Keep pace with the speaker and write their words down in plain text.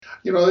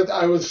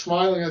I was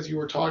smiling as you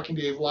were talking,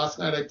 Dave. Last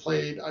night I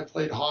played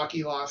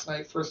hockey last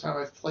night. First time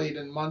I've played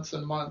in months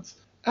and months.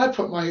 I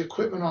put my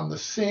equipment on the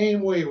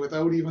same way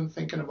without even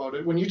thinking about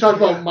it. When you talk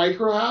about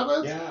micro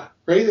habits,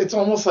 right? It's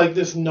almost like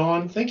this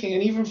non-thinking.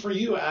 And even for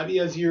you, Abby,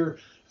 as you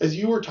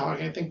were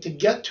talking, I think to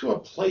get to a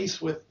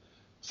place with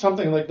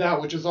something like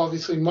that, which is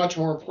obviously much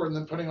more important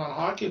than putting on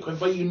hockey equipment,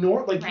 but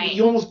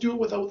you almost do it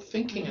without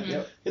thinking it.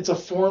 Yep. It's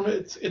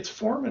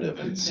formative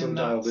in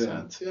that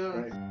sense. Yeah.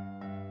 Right.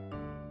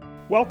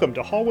 Welcome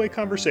to Hallway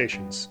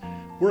Conversations.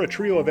 We're a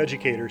trio of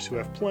educators who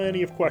have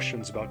plenty of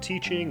questions about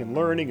teaching and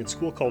learning and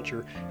school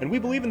culture, and we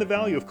believe in the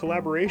value of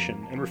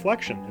collaboration and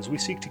reflection as we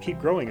seek to keep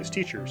growing as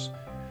teachers.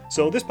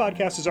 So this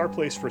podcast is our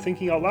place for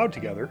thinking out loud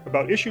together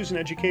about issues in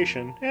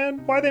education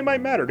and why they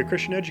might matter to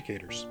Christian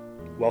educators.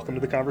 Welcome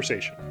to the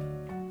conversation.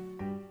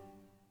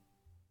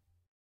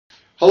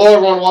 Hello,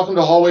 everyone. Welcome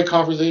to Hallway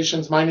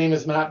Conversations. My name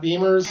is Matt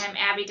Beamers. I'm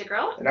Abby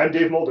DeGroat. And I'm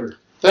Dave Mulder.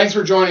 Thanks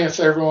for joining us,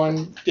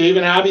 everyone. Dave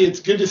and Abby,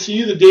 it's good to see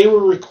you. The day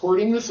we're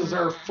recording this is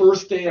our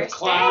first day of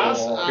class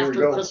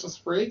after Christmas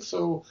break,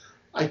 so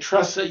I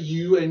trust that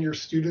you and your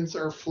students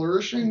are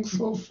flourishing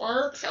so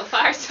far. So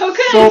far, so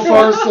good. So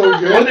far, so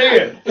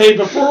good. Hey,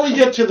 before we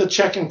get to the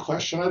check-in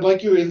question, I'd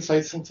like your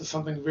insights into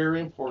something very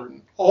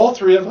important. All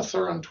three of us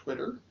are on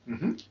Twitter,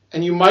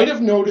 and you might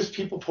have noticed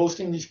people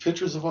posting these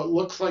pictures of what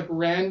looks like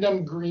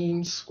random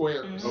green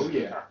squares. Oh,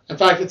 yeah. In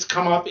fact, it's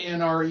come up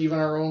in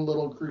our own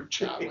little group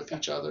chat with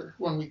each other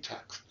when we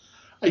text.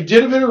 I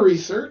did a bit of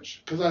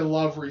research, because I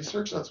love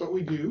research, that's what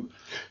we do,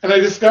 and I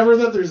discovered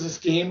that there's this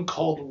game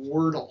called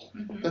Wordle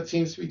that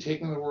seems to be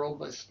taking the world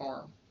by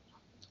storm.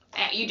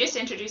 You just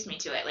introduced me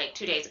to it like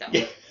 2 days ago.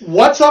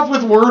 What's up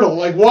with Wordle?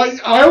 Like, what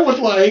I would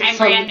like I'm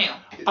brand new.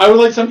 I would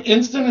like some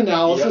instant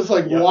analysis,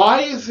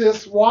 why is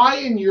this, why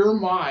in your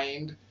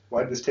mind?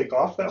 Why did this take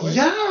off that way?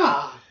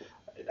 Yeah.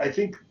 I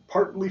think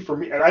partly for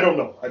me, and I don't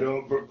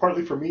know, but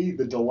partly for me,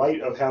 the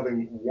delight of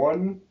having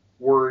one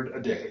word a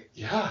day.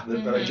 Yeah.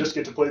 That I just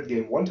get to play the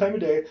game one time a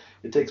day.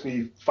 It takes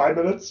me 5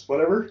 minutes,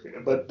 whatever,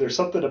 but there's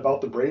something about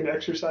the brain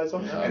exercise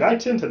on it. And I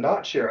tend to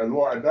not share. And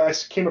I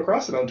came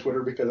across it on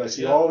Twitter because I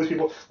see all these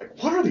people like,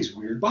 what are these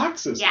weird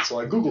boxes? Yeah.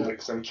 So I Googled it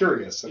because I'm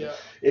curious. And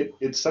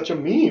it's such a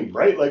meme,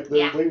 right? Like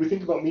the way we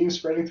think about memes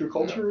spreading through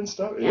culture and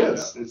stuff. It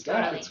is. It's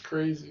that. It's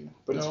crazy.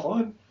 But it's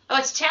fun. Oh,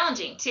 it's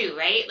challenging too,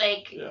 right?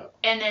 Like,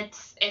 and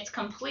it's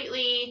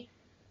completely,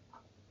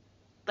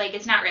 like,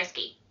 it's not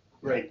risky.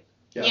 Right.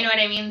 Yeah. You know what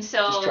I mean?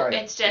 So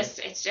it's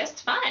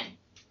just fun.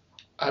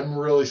 I'm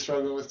really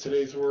struggling with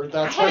today's word.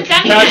 That's I my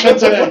haven't confession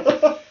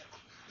today.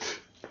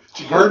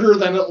 Harder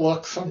than it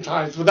looks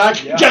sometimes, but that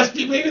can just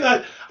be maybe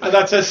that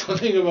says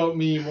something about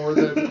me more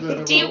than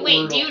about Do you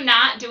Wordle. Do you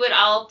not do it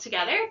all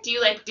together? Do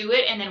you like do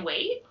it and then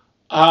wait?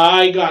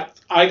 I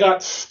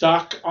got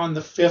stuck on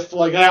the fifth.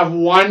 Like I have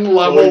one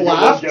level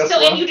left.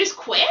 And you just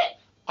quit?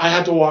 I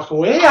had to walk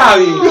away,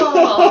 Abby.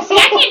 Oh, see,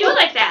 I can't do it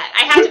like that.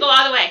 I have to go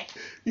all the way.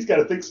 He's got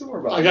to think some more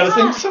about it. I got to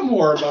think some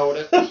more about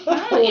it.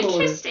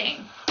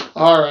 Interesting.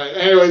 All right.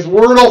 Anyways,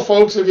 Wordle,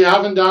 folks, if you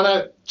haven't done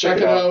it, check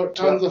it out.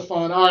 Tons of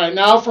fun. All right.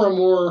 Now for a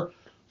more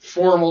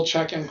formal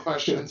check-in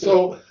question.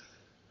 So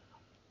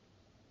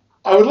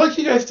I would like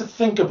you guys to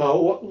think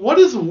about what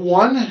is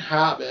one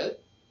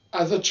habit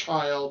as a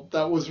child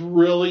that was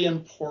really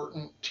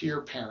important to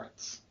your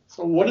parents?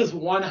 So what is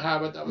one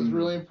habit that was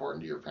really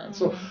important to your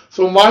parents?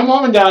 So my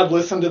mom and dad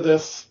listened to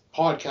this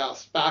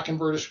podcast back in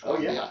British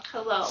Columbia. Oh, yeah.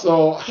 Hello.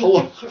 So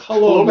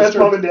hello, Mr.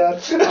 Mom and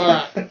Dad. All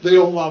right,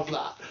 they'll love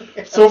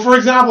that. So, for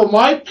example,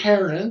 my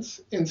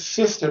parents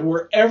insisted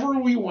wherever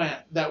we went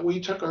that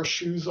we took our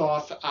shoes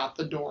off at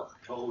the door.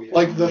 Oh, yeah.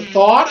 Like the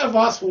thought of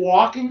us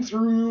walking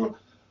through,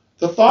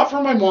 the thought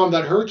from my mom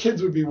that her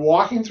kids would be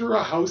walking through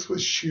a house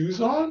with shoes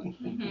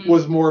on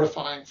was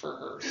mortifying for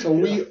her. So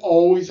we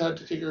always had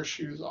to take our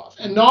shoes off.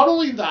 And not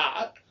only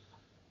that,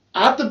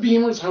 at the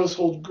Beamers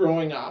household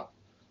growing up,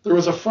 there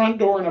was a front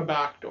door and a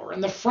back door.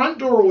 And the front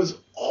door was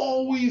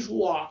always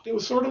locked. It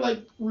was sort of like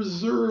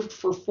reserved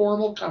for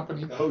formal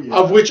company,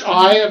 of which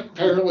I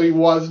apparently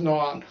was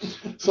not.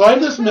 So I have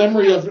this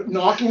memory of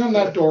knocking on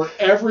that door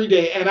every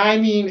day, and I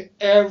mean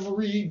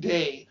every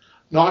day,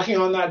 knocking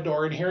on that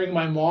door and hearing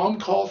my mom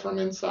call from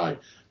inside,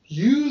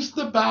 use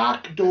the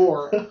back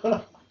door.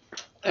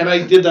 And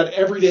I did that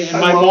every day,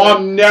 and my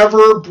mom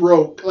never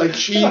broke. Like,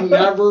 she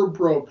never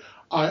broke.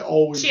 I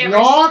always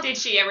knocked. Did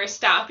she ever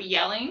stop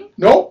yelling?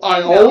 Nope,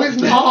 I always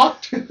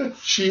knocked.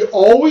 She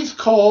always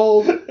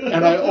called,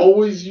 and I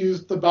always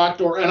used the back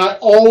door. And I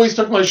always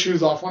took my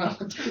shoes off when I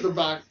went through the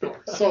back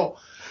door. So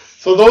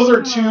those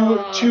are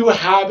two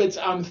habits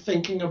I'm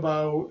thinking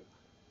about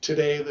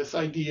today. This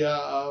idea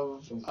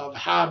of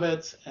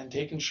habits and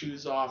taking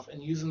shoes off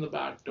and using the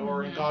back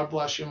door. And God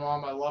bless you,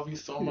 Mom. I love you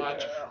so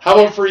much. How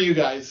about for you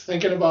guys?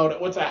 Thinking about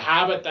what's a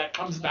habit that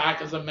comes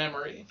back as a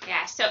memory?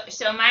 Yeah.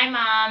 So my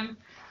mom.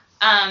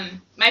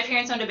 My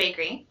parents owned a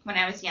bakery when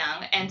I was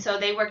young, and so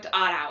they worked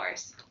odd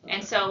hours.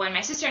 And so when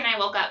my sister and I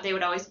woke up, they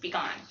would always be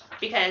gone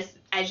because,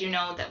 as you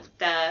know,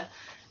 the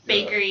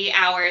bakery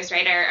hours,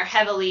 right, are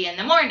heavily in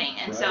the morning,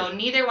 and so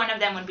neither one of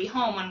them would be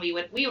home when we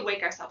would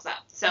wake ourselves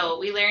up. So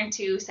we learned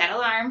to set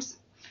alarms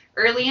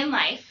early in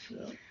life.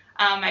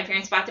 My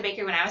parents bought the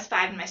bakery when I was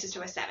 5 and my sister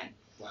was 7.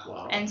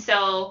 Wow. And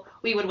so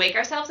we would wake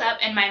ourselves up,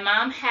 and my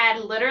mom had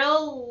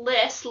literal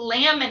lists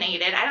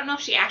laminated. I don't know if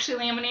she actually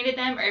laminated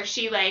them or if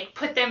she like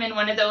put them in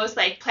one of those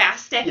like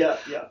plastic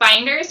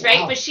binders,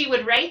 right? But she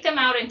would write them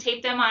out and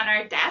tape them on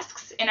our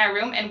desks in our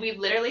room, and we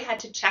literally had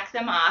to check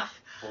them off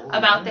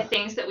about the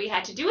things that we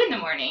had to do in the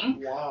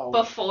morning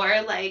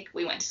before like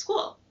we went to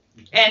school.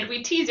 And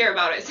we tease her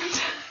about it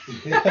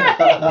sometimes.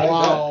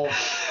 Wow.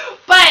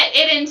 But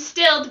it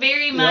instilled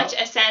very much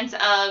a sense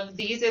of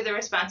these are the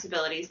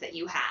responsibilities that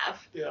you have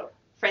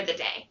for the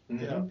day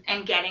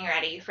and getting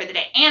ready for the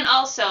day. And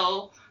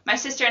also, my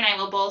sister and I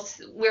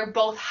we're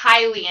both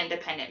highly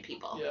independent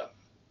people. Yeah.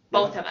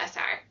 Both of us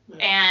are.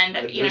 And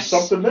there's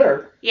something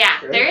there.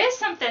 Yeah, right? There is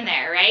something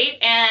there, right?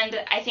 And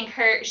I think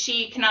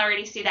she can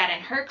already see that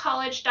in her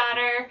college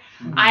daughter.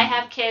 I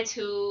have kids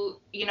who,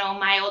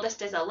 my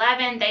oldest is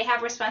 11. They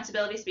have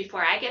responsibilities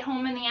before I get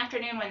home in the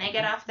afternoon when they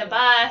get off the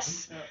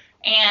bus.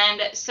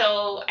 And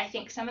so I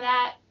think some of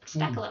that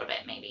stuck a little bit,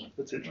 maybe.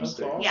 That's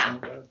interesting. That's awesome.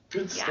 Yeah.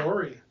 Good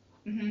story.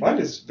 Mm-hmm. Mine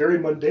is very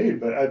mundane,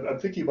 but I'm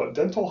thinking about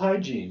dental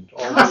hygiene.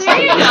 There you go.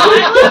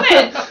 I love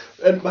it.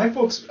 And my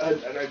folks, and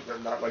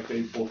I'm not like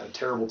they both had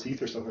terrible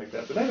teeth or something like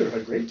that, but neither have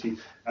had great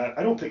teeth.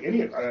 I don't think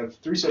I have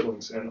 3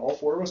 siblings, and all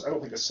 4 of us, I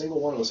don't think a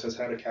single one of us has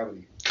had a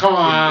cavity. Come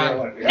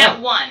on.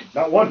 Not one.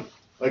 Not one.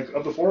 Like,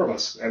 of the 4 of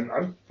us. And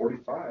I'm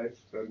 45,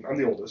 and I'm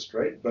the oldest,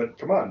 right? But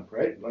come on,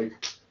 right? Like,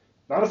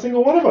 not a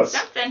single one of us.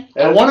 Something.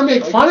 I want to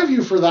make fun of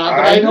you for that,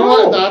 but I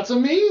know that's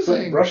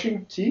amazing. But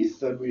brushing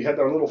teeth, and we had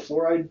our little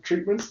fluoride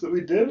treatments that we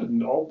did,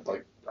 and all,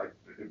 it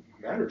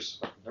matters.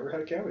 I've never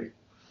had a cavity.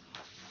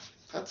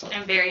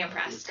 I'm very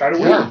impressed. It's kind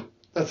of weird.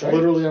 That's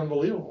literally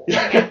unbelievable.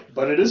 Yeah,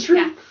 but it is true.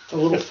 Yeah. It's a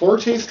little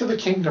foretaste of the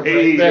kingdom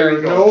right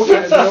there. No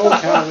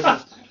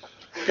cavities.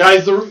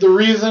 Guys, the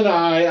reason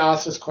I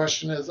asked this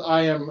question is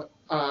I am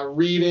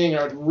reading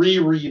or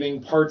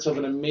rereading parts of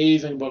an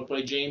amazing book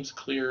by James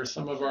Clear.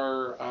 Some of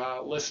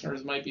our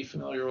listeners might be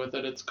familiar with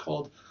it. It's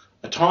called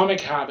Atomic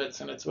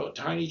Habits, and it's about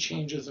tiny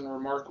changes and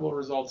remarkable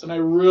results. And I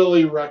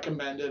really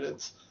recommend it.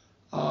 It's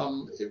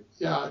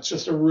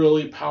just a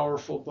really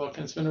powerful book,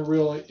 and it's been a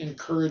real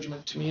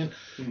encouragement to me.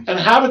 And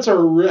habits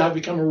have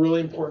become a really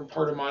important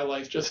part of my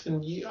life.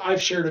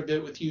 I've shared a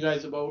bit with you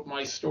guys about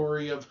my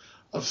story of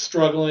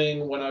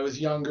struggling when I was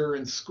younger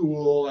in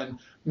school and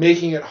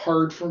making it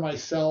hard for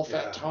myself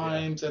at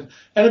times. And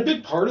a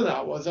big part of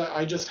that was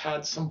I just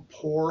had some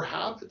poor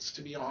habits,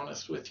 to be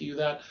honest with you,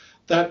 that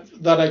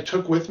I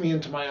took with me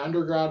into my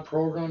undergrad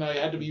program. I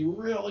had to be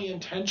really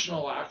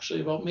intentional,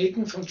 actually, about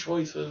making some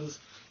choices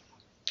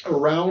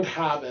around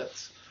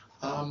habits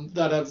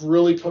that have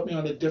really put me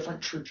on a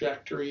different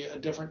trajectory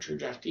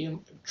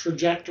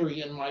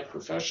in my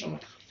professional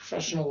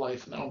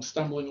life. Now I'm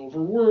stumbling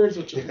over words,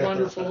 which is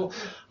wonderful.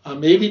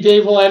 Maybe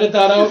Dave will edit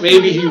that out.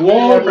 Maybe he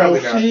won't. We'll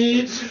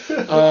see.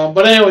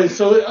 But anyway,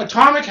 so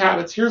Atomic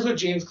Habits. Here's what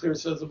James Clear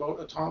says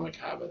about Atomic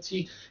Habits.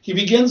 He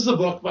begins the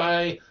book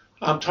by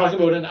talking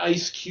about an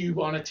ice cube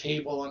on a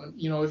table, and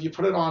if you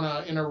put it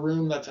in a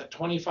room that's at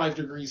 25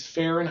 degrees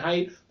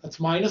Fahrenheit, that's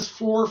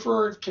 -4 for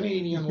our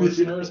Canadian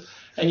listeners,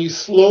 and you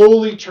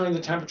slowly turn the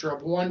temperature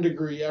up 1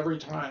 degree every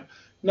time.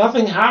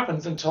 Nothing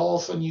happens until all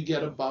of a sudden you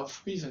get above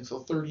freezing, so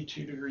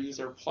 32 degrees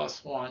or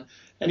 +1.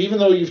 And even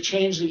though you've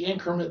changed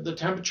the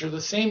temperature,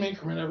 the same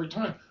increment every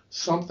time,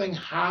 something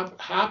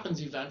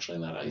happens eventually,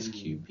 and that ice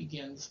cube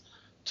begins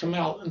to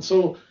melt. And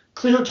so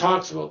Clear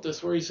talks about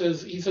this, where he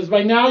says,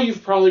 by now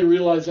you've probably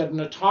realized that an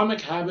atomic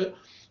habit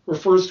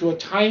refers to a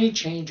tiny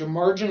change, a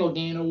marginal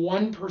gain, a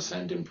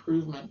 1%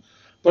 improvement.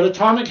 But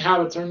atomic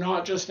habits are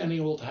not just any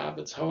old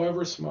habits,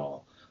 however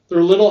small.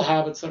 They're little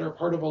habits that are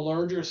part of a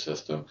larger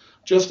system.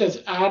 Just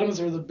as atoms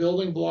are the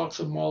building blocks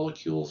of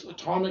molecules,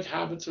 atomic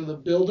habits are the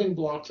building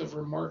blocks of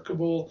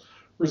remarkable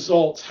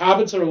results.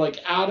 Habits are like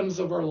atoms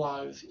of our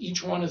lives.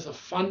 Each one is a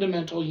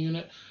fundamental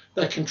unit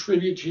that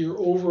contribute to your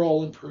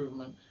overall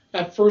improvement.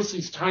 At first,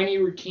 these tiny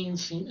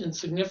routines seem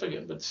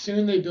insignificant, but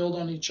soon they build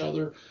on each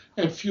other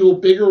and fuel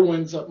bigger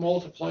wins that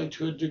multiply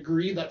to a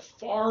degree that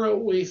far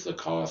outweighs the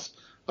cost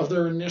of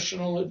their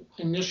initial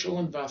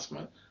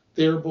investment.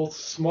 They are both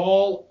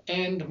small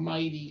and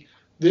mighty.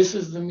 This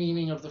is the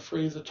meaning of the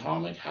phrase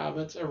atomic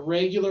habits, a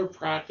regular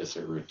practice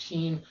or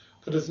routine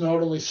that is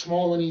not only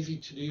small and easy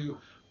to do,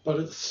 but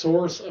a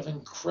source of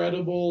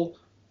incredible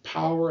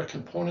power, a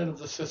component of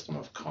the system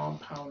of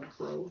compound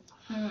growth.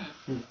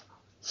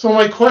 So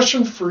my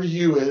question for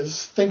you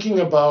is, I'm thinking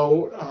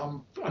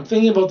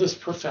about this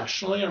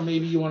professionally, or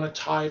maybe you want to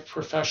tie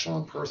professional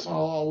and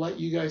personal. I'll let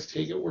you guys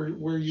take it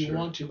where you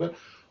want to. But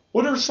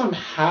what are some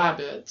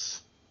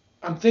habits?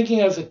 I'm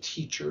thinking as a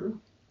teacher.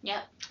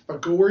 Yeah.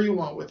 But go where you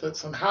want with it.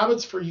 Some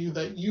habits for you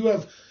that you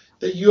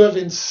have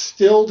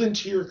instilled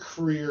into your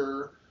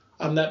career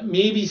that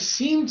maybe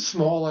seemed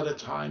small at a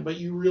time, but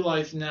you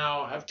realize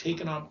now have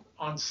taken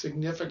on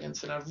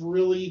significance and have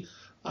really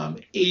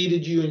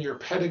aided you in your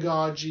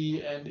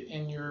pedagogy and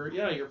in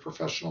your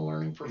professional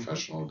learning,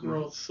 professional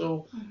growth.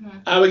 So,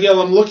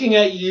 Abigail, I'm looking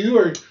at you.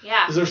 Or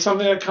is there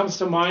something that comes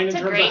to mind in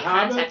terms of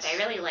habits? It's a great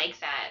concept. I really like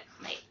that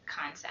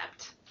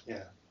concept.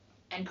 Yeah.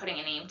 And putting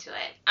a name to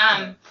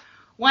it.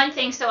 One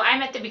thing, so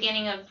I'm at the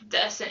beginning of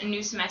a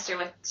new semester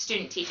with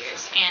student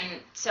teachers,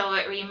 and so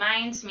it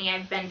reminds me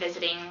I've been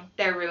visiting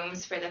their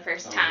rooms for the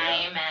first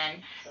time,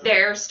 and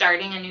they're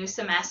starting a new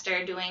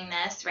semester doing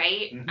this,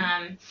 right?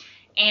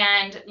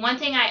 And one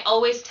thing I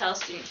always tell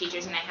student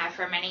teachers, and I have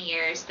for many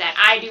years, that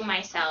I do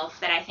myself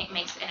that I think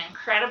makes an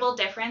incredible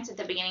difference at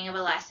the beginning of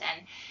a lesson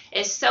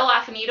is so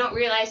often you don't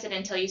realize it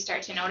until you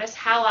start to notice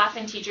how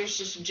often teachers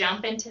just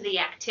jump into the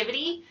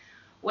activity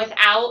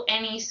without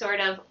any sort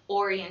of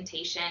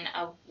orientation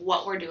of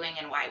what we're doing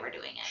and why we're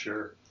doing it.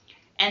 Sure.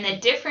 And the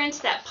difference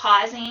that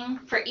pausing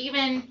for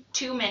even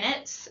 2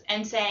 minutes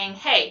and saying,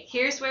 hey,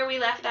 here's where we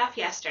left off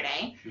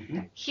yesterday,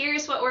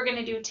 here's what we're going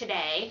to do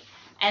today,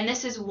 and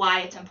this is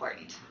why it's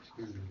important.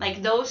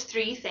 Like those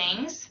 3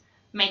 things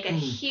make a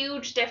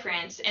huge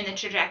difference in the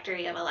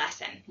trajectory of a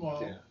lesson.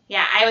 Wow.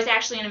 Yeah, I was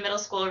actually in a middle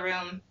school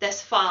room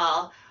this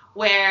fall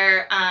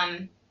where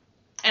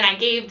and I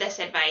gave this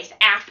advice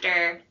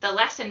after the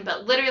lesson,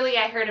 but literally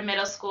I heard a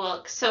middle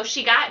school, so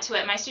she got to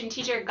it, my student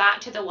teacher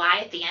got to the why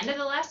at the end of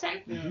the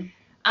lesson,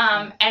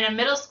 and a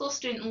middle school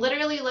student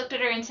literally looked at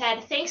her and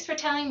said, thanks for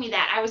telling me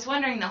that. I was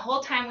wondering the whole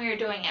time we were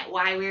doing it,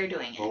 why we were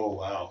doing it. Oh,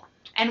 wow.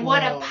 And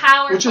what a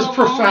powerful Which is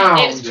profound. moment.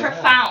 It was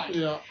profound.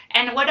 Yeah.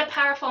 And what a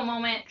powerful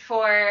moment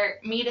for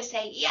me to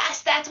say,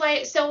 yes, that's why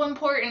it's so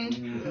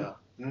important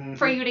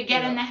for you to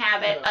get in the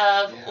habit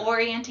of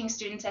orienting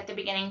students at the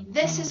beginning.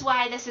 This is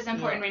why this is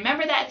important.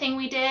 Remember that thing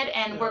we did,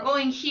 and we're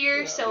going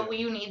here, so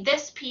you need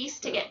this piece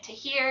to get to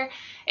here.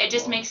 It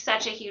just makes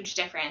such a huge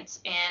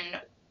difference in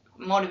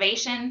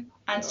motivation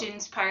on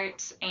students'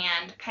 parts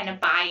and kind of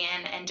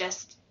buy-in and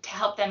just to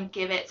help them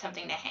give it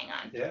something to hang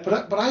on. Yeah.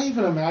 But I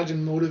even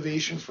imagine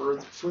motivation for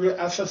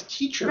us as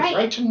teachers,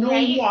 right? To know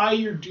why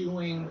you're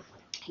doing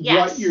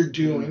what you're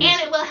doing.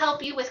 And it will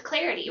help you with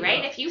clarity,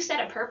 right? If you set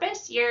a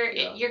purpose,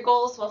 your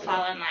goals will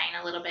fall in line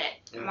a little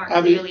bit more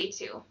clearly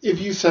too. If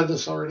you said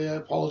this already, I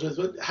apologize,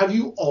 but have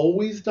you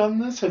always done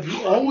this? Have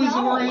you always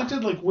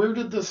oriented? Like, where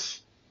did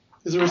this...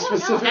 Is there a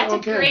specific... That's a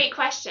great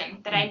question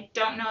that I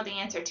don't know the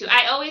answer to.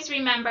 I always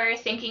remember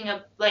thinking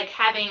of, like,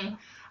 having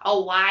a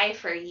why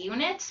for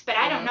units, but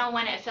I don't know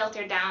when it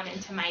filtered down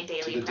into my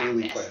daily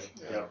practice.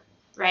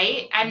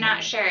 Right? I'm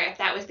not sure if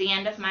that was the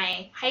end of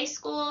my high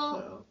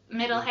school,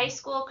 middle high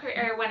school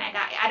career, or when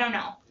I don't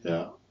know.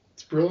 Yeah,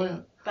 it's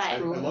brilliant. But I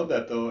love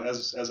that though,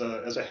 as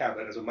a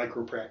habit, as a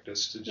micro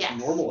practice, to just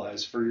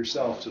normalize for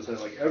yourself to say,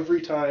 like,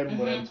 every time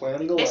when I'm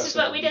planning a lesson. This is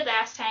what we did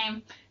last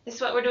time. This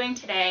is what we're doing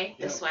today.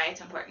 This is why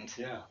it's important.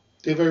 Yeah.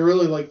 Dave, I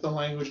really like the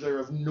language there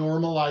of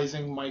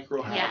normalizing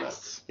micro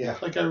habits. Yeah.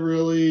 Like, I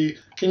really...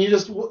 Can you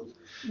just...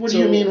 What do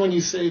you mean when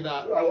you say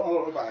that?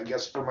 I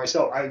guess for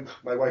myself,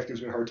 my wife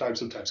gives me a hard time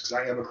sometimes because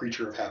I am a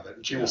creature of habit.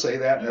 And she will say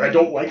that, and I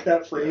don't like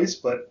that phrase,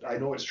 but I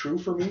know it's true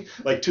for me.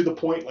 Like, to the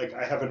point, like,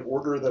 I have an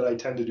order that I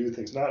tend to do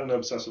things, not in an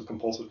obsessive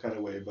compulsive kind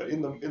of way, but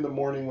in the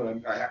morning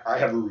when I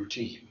have a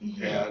routine,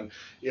 and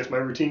if my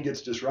routine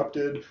gets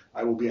disrupted,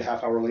 I will be a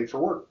half hour late for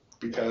work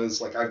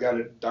because, like, I've got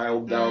it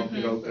dialed down,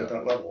 at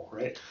that level,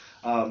 right?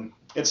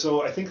 And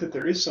so I think that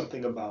there is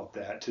something about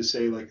that to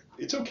say, like,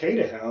 it's okay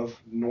to have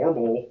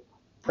normal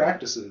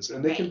practices,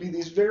 and they can be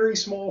these very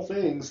small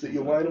things that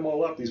you line them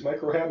all up, these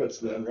micro habits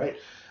then, right?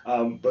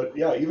 But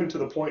yeah, even to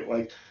the point,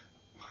 like,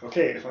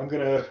 okay, if I'm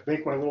going to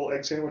make my little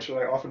egg sandwich that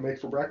I often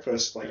make for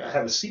breakfast, like, I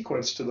have a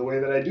sequence to the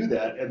way that I do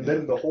that, and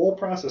then the whole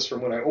process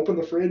from when I open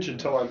the fridge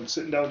until I'm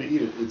sitting down to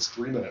eat it, it's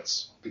 3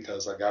 minutes,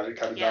 because I got it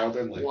kind of dialed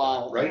in like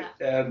that, right?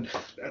 Yeah. And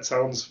that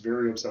sounds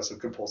very obsessive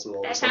compulsive.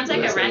 That sounds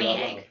like a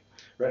runny egg.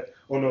 Right?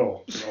 Oh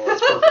no, it's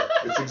perfect.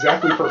 It's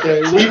exactly perfect.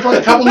 Okay, we put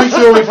a couple weeks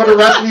ago. We put a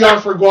recipe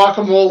on for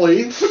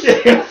guacamole.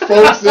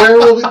 Folks, there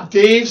will be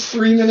Dave's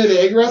 3-minute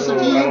egg recipe.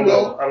 I don't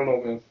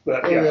know, man.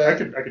 But I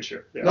could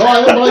share. Yeah. No,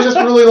 I just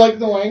really like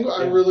the language.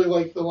 I really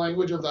like the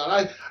language of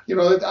that.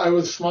 I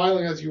was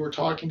smiling as you were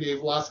talking,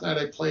 Dave. Last night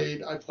I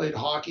played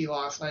hockey.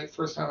 Last night,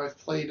 first time I've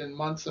played in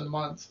months and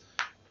months.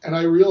 And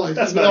I realized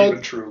that's not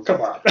even true. Come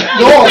on.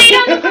 No,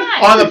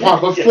 on the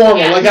pond, but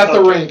formal, like at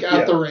the rink.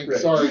 At the rink. Right.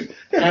 Sorry.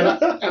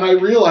 And I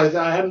realized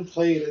that I hadn't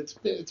played. It's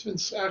been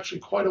actually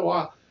quite a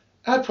while.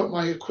 I put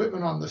my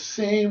equipment on the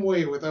same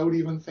way without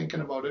even thinking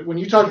about it. When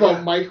you talk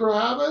about micro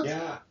habits,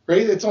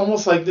 right? It's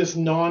almost like this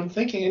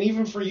non-thinking. And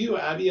even for you,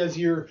 Abby, as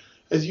you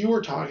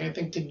were talking, I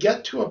think to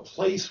get to a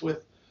place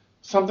with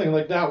something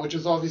like that, which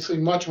is obviously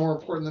much more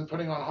important than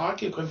putting on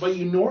hockey equipment, but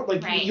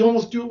you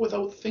almost do it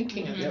without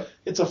thinking it. Yep.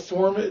 It's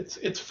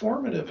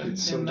formative in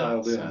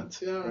that sense.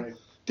 Yeah. Right.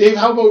 Dave,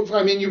 how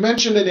about? You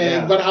mentioned an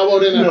egg, but how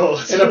about in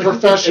a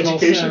professional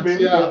education,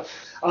 sense? Yeah.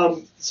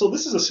 So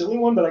this is a silly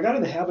one, but I got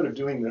in the habit of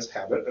doing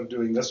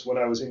this when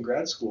I was in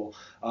grad school.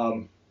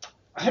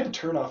 I had to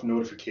turn off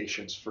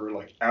notifications for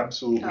like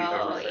absolutely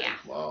everything. Yeah.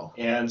 Wow.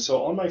 And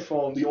so on my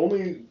phone, the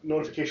only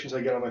notifications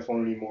I get on my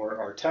phone anymore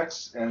are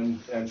texts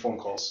and phone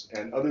calls.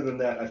 And other than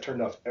that, I've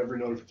turned off every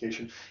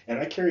notification. And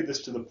I carry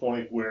this to the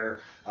point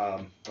where,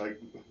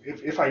 like,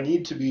 if I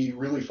need to be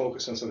really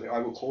focused on something, I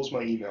will close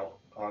my email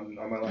on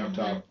my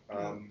laptop,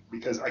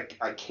 because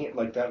I can't,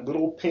 like, that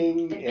little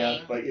ping,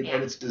 and like and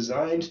it's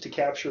designed to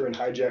capture and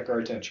hijack our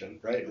attention,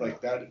 right?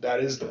 Like that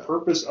is the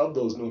purpose of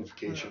those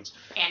notifications.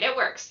 And it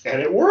works.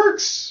 And it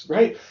works,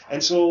 right?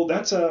 And so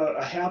that's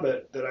a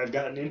habit that I've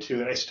gotten into,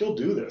 and I still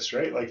do this,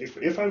 right? Like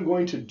if I'm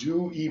going to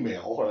do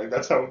email, like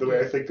that's not the way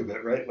I think of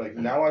it, right? Like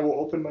now I will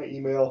open my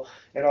email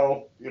and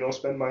I'll,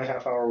 spend my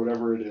half hour,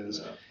 whatever it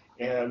is.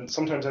 And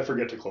sometimes I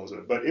forget to close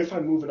it. But if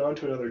I'm moving on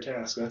to another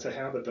task, that's a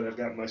habit that I've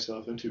gotten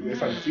myself into.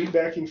 If I'm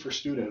feedbacking for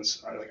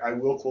students, I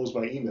will close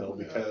my email,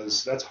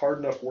 because that's hard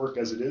enough work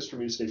as it is for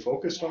me to stay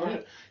focused on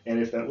it.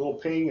 And if that little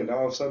ping, and now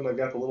all of a sudden I've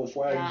got the little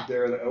flag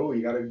there that,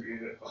 you got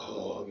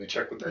to, let me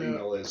check what their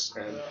email is.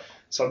 And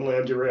suddenly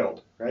I'm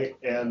derailed, right?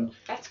 And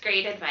that's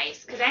great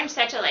advice, because I'm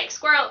such a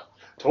squirrel.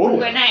 Totally.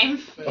 When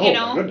I'm,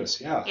 my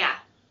goodness, yeah. Yeah.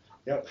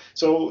 Yeah.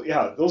 So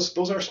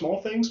those are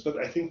small things, but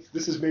I think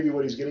this is maybe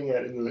what he's getting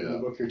at in the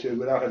book here too,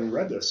 without having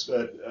read this.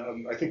 But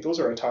I think those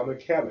are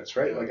atomic habits,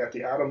 right? Like at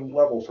the atom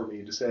level for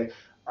me to say,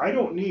 I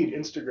don't need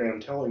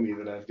Instagram telling me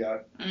that I've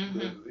got,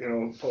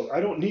 I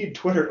don't need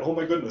Twitter. Oh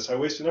my goodness, I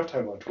waste enough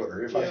time on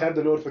Twitter. If I had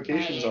the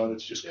notifications on,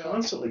 it's just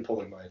constantly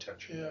pulling my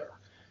attention. Yeah.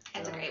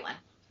 That's a great one.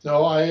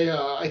 No,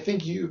 I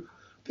think you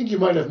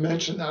might have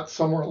mentioned that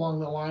somewhere along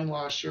the line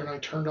last year, and I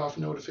turned off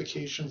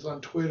notifications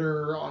on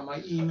Twitter, on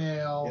my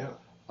email. Yeah.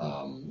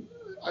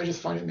 I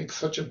just find it makes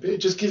such it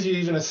just gives you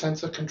even a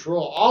sense of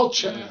control. I'll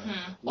check.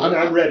 When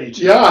I'm ready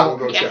to. Yeah.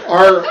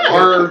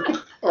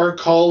 Our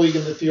colleague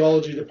in the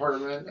theology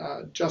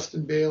department,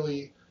 Justin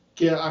Bailey,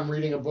 I'm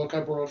reading a book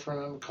I borrowed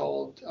from him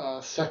called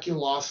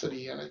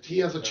Seculosity, and he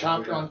has a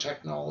chapter on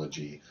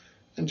technology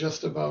and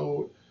just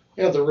about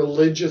the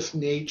religious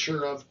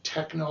nature of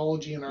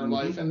technology in our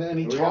life, and then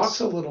he talks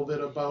a little bit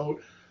about,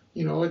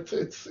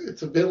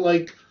 it's a bit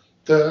like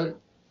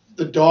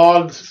the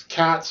dog's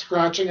cat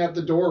scratching at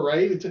the door,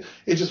 right?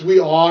 It just,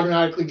 we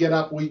automatically get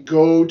up, we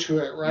go to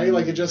it, right?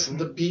 Like it just,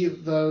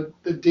 the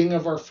ding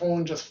of our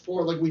phone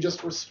we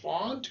just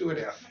respond to it.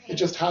 Yeah. It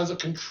just has a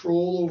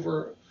control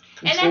over.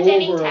 And that's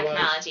any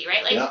technology,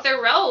 right? Like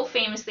Thoreau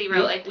famously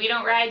wrote, we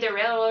don't ride the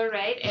railroad,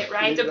 right? It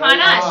rides upon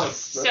us.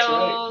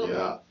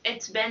 So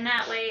it's been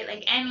that way,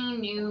 like any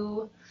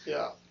new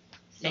thing.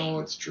 No,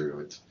 it's true.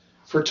 It's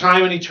for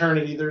time and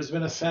eternity. There's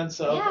been a sense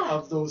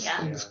of those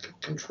things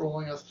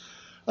controlling us.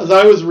 As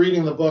I was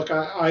reading the book,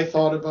 I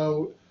thought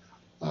about,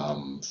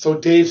 so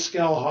Dave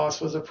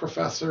Skelhaus was a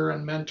professor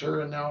and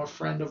mentor and now a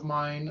friend of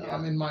mine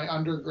in my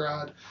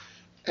undergrad.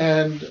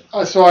 And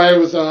so I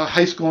was a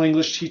high school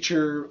English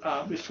teacher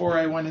before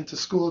I went into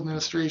school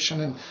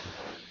administration. And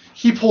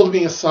he pulled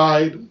me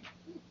aside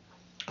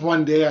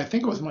one day, I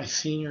think it was my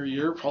senior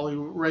year, probably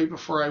right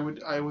before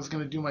I was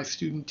going to do my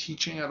student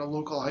teaching at a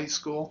local high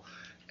school.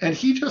 And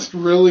he just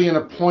really, in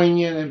a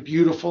poignant and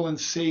beautiful and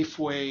safe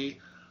way,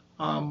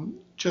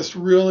 just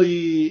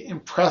really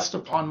impressed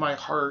upon my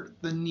heart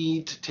the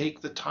need to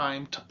take the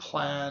time to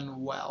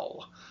plan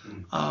well.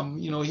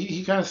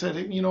 He kind of said,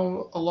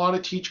 a lot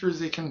of teachers,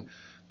 they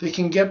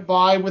can get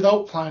by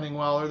without planning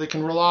well, or they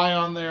can rely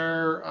on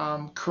their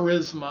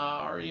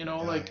charisma, or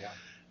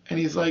and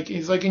he's like,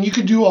 and you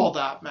could do all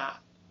that, Matt.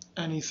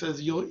 And he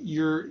says,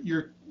 your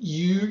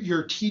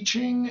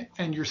teaching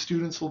and your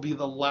students will be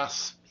the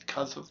less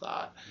because of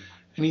that.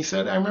 And he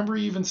said, I remember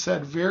he even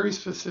said very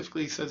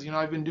specifically, he says,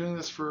 I've been doing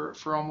this for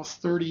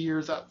almost 30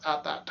 years at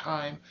that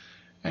time.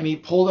 And he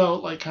pulled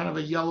out like kind of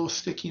a yellow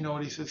sticky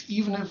note. He says,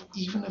 even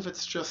if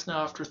it's just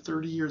now after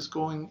 30 years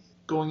going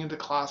into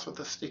class with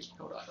a sticky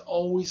note, I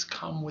always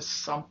come with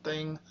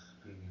something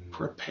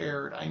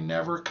prepared. I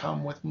never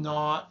come with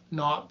not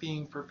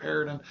being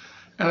prepared. And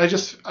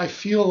I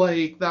feel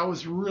like that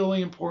was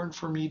really important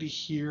for me to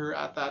hear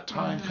at that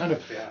time. Kind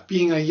of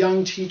being a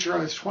young teacher, I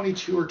was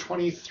 22 or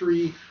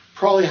 23,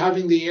 probably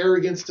having the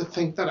arrogance to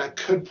think that I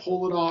could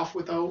pull it off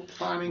without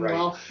planning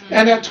well,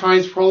 and at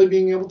times probably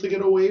being able to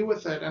get away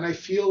with it. And I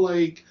feel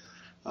like,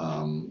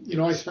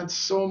 I spent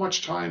so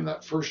much time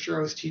that first year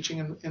I was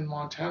teaching in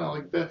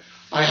Montana.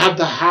 I had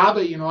the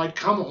habit, I'd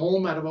come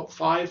home at about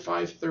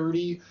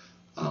 5:30.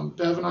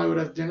 Bev and I would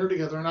have dinner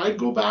together, and I'd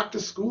go back to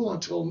school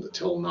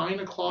until 9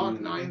 o'clock,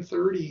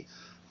 9:30.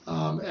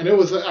 And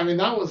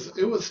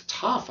it was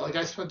tough. Like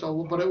I spent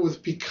but it was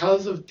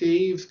because of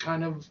Dave's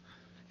kind of,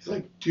 he's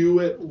like, do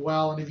it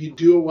well. And if you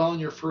do it well in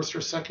your first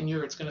or second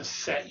year, it's going to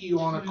set you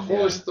on a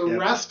course the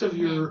rest of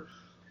your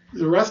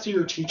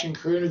teaching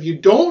career. And if you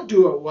don't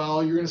do it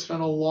well, you're going to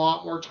spend a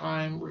lot more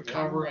time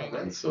recovering.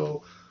 And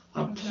so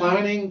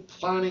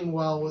planning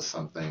well was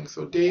something.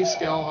 So Dave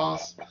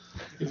Skelhaus,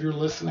 if you're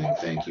listening,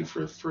 thank you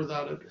for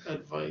that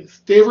advice.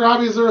 Dave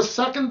Robbie, is there a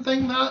second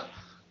thing that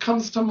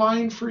comes to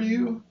mind for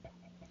you?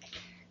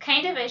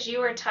 Kind of as you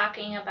were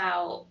talking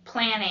about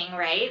planning,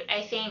 right?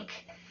 I think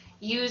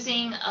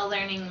using a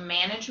learning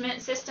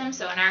management system.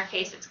 So in our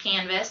case, it's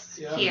Canvas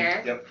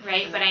here,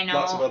 right? But I know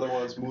lots of other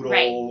ones,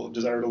 Moodle,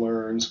 Desire to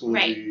Learn, Schoology.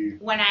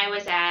 Right. When I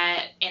was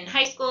in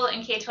high school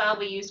in K-12,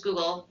 we used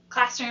Google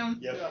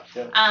Classroom.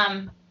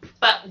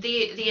 But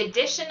the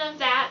addition of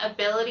that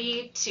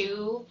ability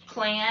to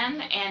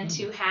plan and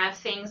to have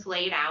things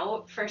laid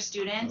out for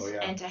students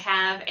and to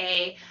have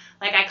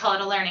like I call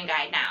it a learning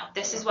guide now.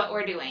 This is what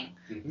we're doing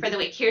for the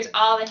week. Here's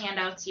all the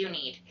handouts you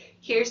need.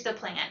 Here's the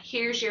plan.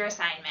 Here's your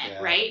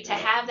assignment, right? To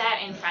have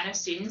that in front of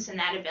students and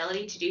that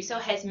ability to do so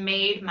has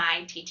made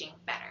my teaching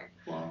better.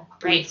 Wow.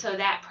 Right? So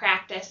that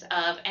practice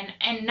of,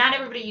 and not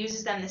everybody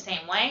uses them the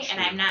same way, and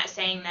I'm not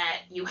saying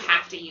that you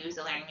have to use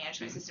a learning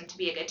management system to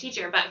be a good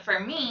teacher, but for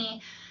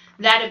me,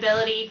 that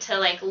ability to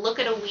like look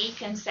at a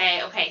week and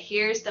say, okay,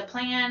 here's the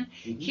plan,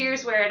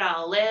 here's where it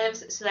all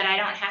lives, so that I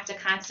don't have to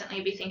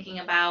constantly be thinking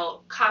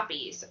about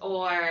copies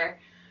or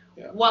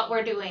what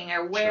we're doing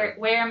or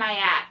where am I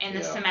at in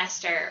the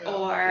semester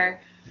or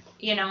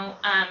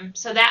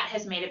so that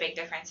has made a big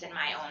difference in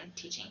my own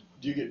teaching.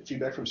 Do you get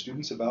feedback from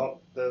students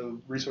about the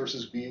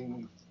resources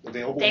being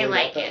available? They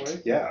like that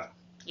it. Way?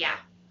 Yeah.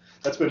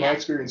 That's been my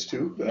experience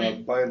too,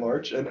 by and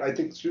large, and I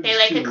think students they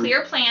like a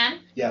clear plan.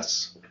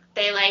 Yes.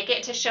 They like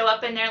it to show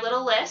up in their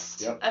little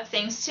list of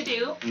things to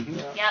do.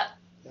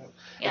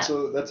 And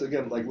so that's,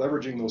 again, like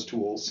leveraging those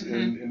tools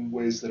in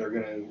ways that are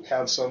going to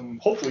have some,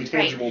 hopefully,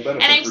 tangible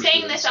benefit. And I'm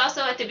saying this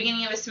also at the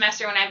beginning of a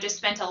semester when I've just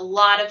spent a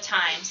lot of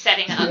time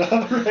setting up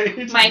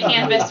my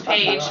Canvas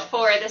page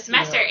for the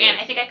semester. And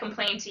I think I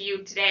complained to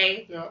you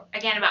today,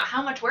 again, about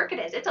how much work it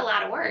is. It's a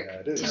lot of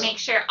work to make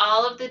sure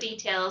all of the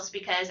details,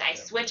 because I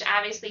switch,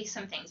 obviously,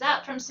 some things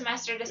up from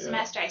semester to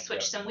semester. I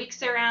switch some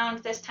weeks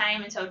around this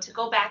time. And so to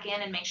go back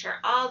in and make sure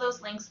all those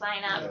links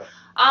line up,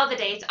 all the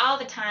dates, all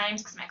the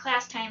times, because my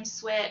class times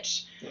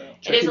switch.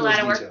 It is a lot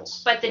of work,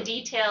 but the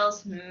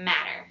details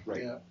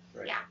matter.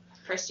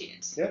 For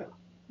students.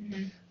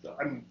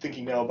 I'm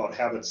thinking now about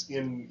habits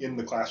in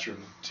the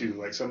classroom too,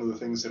 like some of the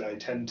things that I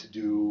tend to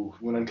do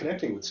when I'm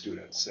connecting with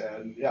students.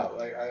 And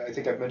I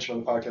think I've mentioned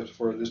on the podcast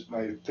before, this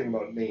my thing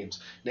about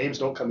names. Names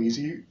don't come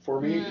easy for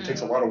me. It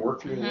takes a lot of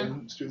work for me to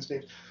learn students'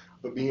 names,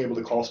 but being able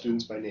to call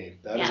students by name,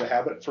 that is a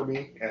habit for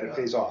me, and it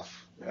pays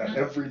off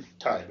every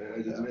time.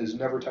 It is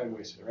never time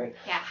wasted, right?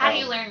 How do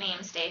you learn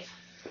names, Dave?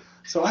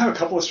 So I have a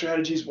couple of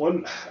strategies.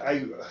 One,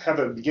 I have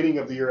a beginning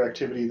of the year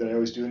activity that I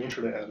always do, an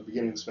intro at the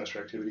beginning of the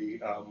semester activity,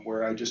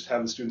 where I just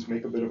have the students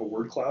make a bit of a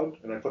word cloud,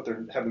 and I have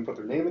them put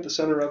their name at the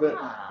center of it,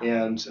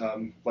 and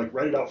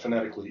write it out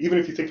phonetically. Even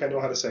if you think I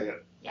know how to say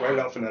it, write it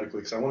out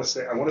phonetically, because I want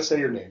to say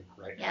your name,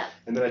 right?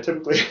 And then I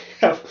typically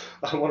have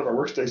one of our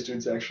workday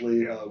students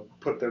actually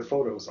put their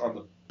photos on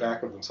the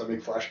back of them, so I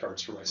make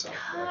flashcards for myself.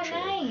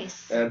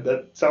 Nice. And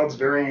that sounds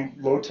very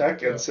low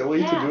tech and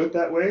silly to do it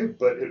that way,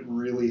 but it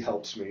really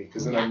helps me,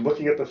 because then I'm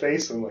looking at the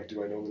face and I'm like,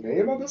 do I know the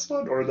name on this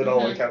one? Or then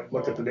I'll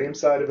look at the name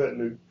side of it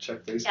and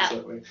check faces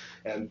that way.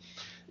 And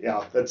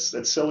that's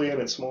silly and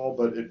it's small,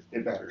 but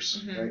it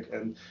matters, right?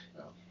 And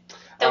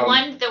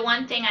the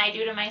one thing I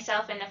do to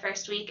myself in the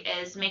first week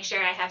is make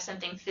sure I have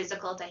something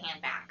physical to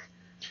hand back.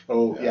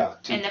 In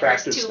the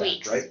first 2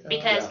 weeks, right?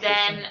 Because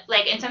then,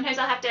 and sometimes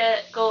I'll have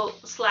to go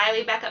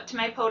slyly back up to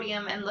my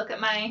podium and look at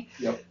my,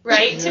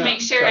 to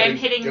make sure I'm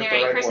hitting the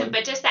right person. One.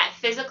 But just that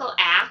physical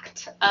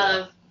act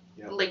of,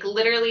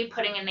 literally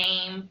putting a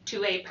name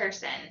to a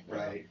person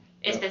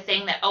is the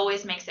thing that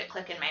always makes it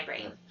click in my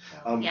brain.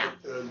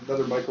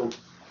 Another micro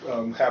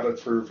habit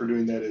for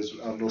doing that is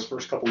those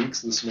first couple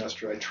weeks of the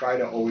semester, I try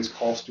to always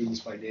call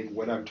students by name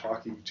when I'm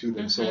talking to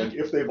them. So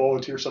if they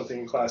volunteer something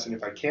in class, and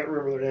if I can't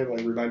remember their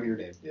name, remind me your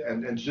name.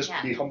 And just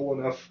be humble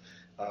enough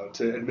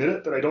to admit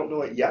it that I don't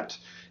know it yet.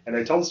 And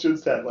I tell the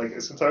students that,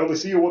 since I only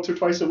see you once or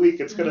twice a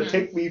week, it's going to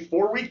take me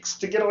 4 weeks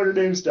to get all your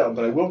names down,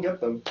 but I will get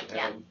them.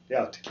 And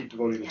to keep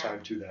devoting the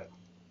time to that.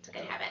 It's a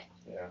good habit.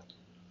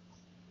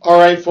 All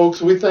right,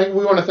 folks, we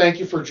want to thank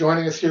you for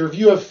joining us here. If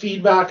you have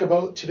feedback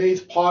about today's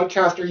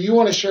podcast, or you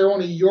want to share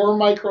one of your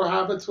micro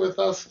habits with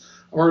us,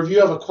 or if you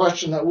have a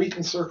question that we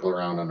can circle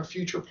around on a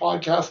future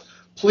podcast,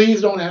 please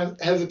don't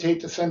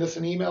hesitate to send us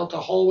an email to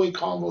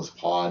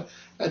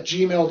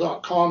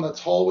hallwayconvospod@gmail.com.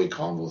 That's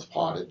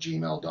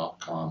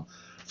hallwayconvospod@gmail.com.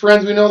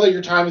 Friends, we know that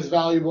your time is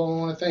valuable, and we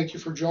want to thank you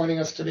for joining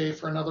us today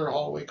for another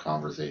Hallway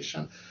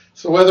Conversation.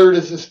 So whether it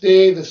is this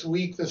day, this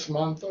week, this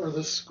month, or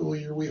this school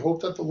year, we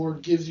hope that the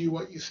Lord gives you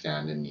what you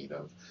stand in need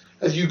of.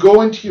 As you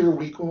go into your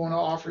week, we want to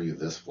offer you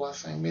this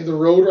blessing. May the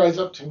road rise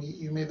up to meet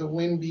you. May the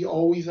wind be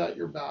always at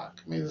your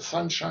back. May the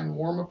sun shine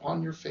warm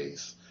upon your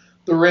face.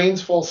 The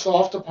rains fall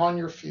soft upon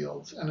your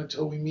fields. And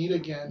until we meet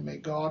again, may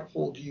God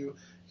hold you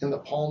in the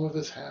palm of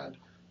his hand.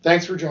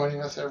 Thanks for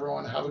joining us,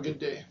 everyone. Have a good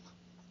day.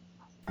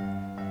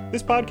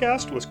 This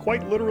podcast was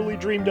quite literally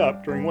dreamed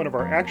up during one of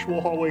our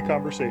actual hallway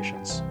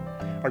conversations.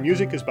 Our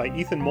music is by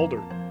Ethan Mulder.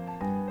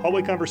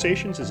 Hallway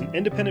Conversations is an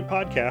independent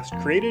podcast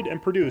created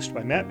and produced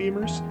by Matt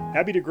Beamers,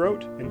 Abby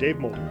DeGroat, and Dave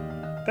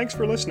Mulder. Thanks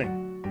for listening.